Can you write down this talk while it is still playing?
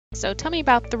So tell me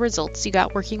about the results you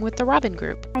got working with the Robin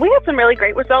Group. We had some really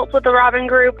great results with the Robin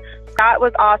Group. Scott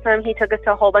was awesome. He took us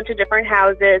to a whole bunch of different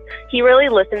houses. He really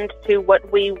listened to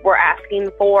what we were asking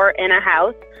for in a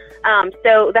house.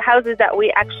 So the houses that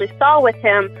we actually saw with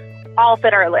him all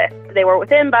fit our list. They were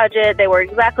within budget. They were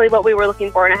exactly what we were looking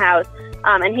for in a house.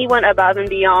 And he went above and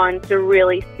beyond to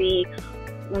really see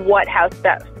what house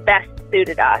that best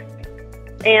suited us.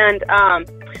 And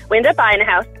we ended up buying a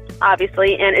house,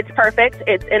 obviously, and it's perfect.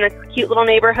 It's in a cute little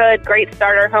neighborhood, great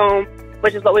starter home,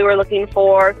 which is what we were looking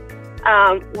for.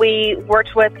 We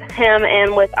worked with him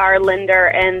and with our lender,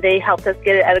 and they helped us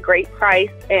get it at a great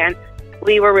price, and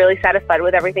we were really satisfied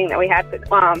with everything that we had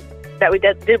that we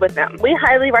did with them. We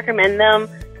highly recommend them.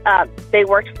 They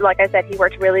worked, like I said, he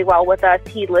worked really well with us.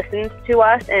 He listened to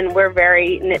us, and we're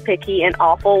very nitpicky and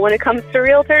awful when it comes to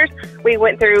realtors. We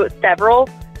went through several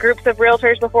groups of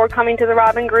realtors before coming to the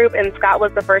Robin Group, and Scott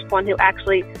was the first one who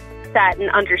actually sat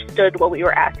and understood what we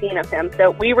were asking of him.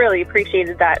 So we really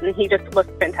appreciated that, and he just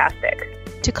looked fantastic.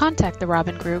 To contact the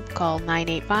Robin Group, call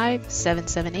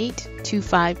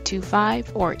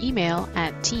 985-778-2525 or email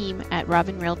at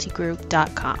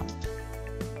team@robinrealtygroup.com.